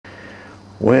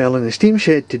Well, in the steam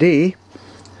shed today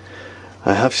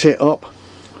I have set up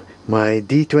my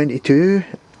D22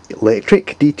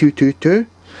 electric D222,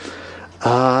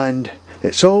 and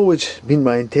it's always been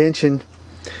my intention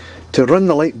to run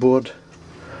the light board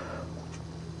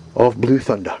of Blue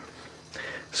Thunder.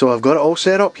 So I've got it all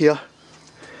set up here,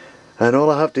 and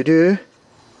all I have to do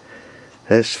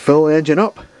is fill the engine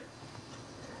up,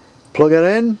 plug it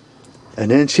in,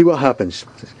 and then see what happens.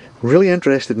 Really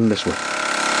interested in this one.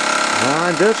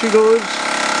 And there she goes.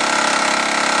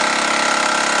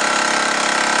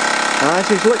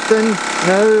 She's licked in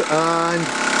now, and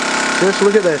just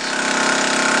look at this.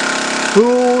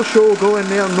 Full show going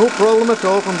there, no problem at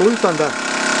all from Blue Thunder.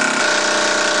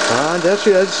 And there she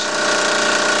is.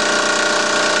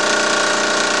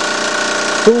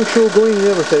 Full show going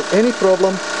there without any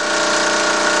problem.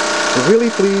 Really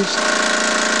pleased.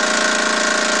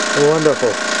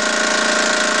 Wonderful.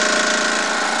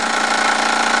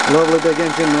 Lovely big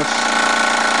engine this.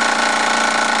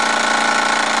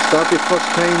 Started first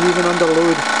time even under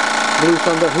load. Blue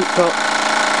Thunder hooked up.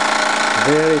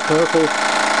 Very powerful.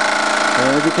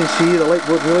 As you can see, the light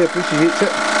board really appreciates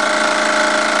it.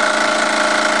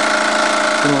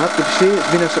 And I have to say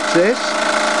it's been a success.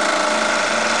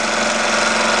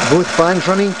 Both fans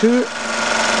running too.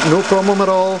 No problem at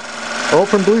all. All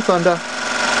from Blue Thunder.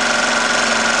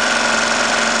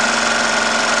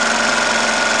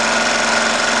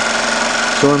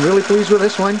 So I'm really pleased with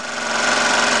this one.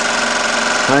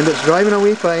 And it's driving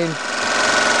away fine.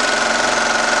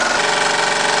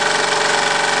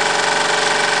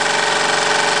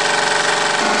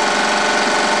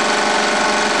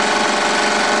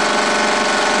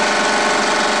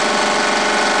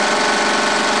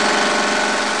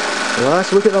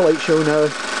 Let's look at the light show now.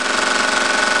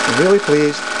 I'm really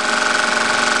pleased.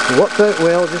 It worked out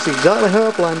well, just exactly how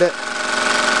I planned it.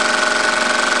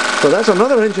 So that's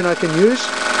another engine I can use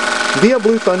via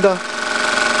Blue Thunder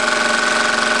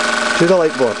to the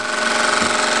light board.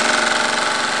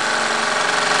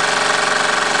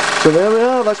 So there we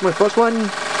are, that's my first one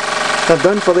I've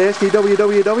done for the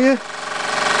STWWW,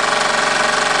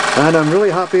 and I'm really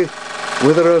happy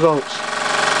with the results.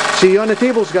 See you on the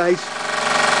tables, guys.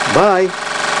 Bye.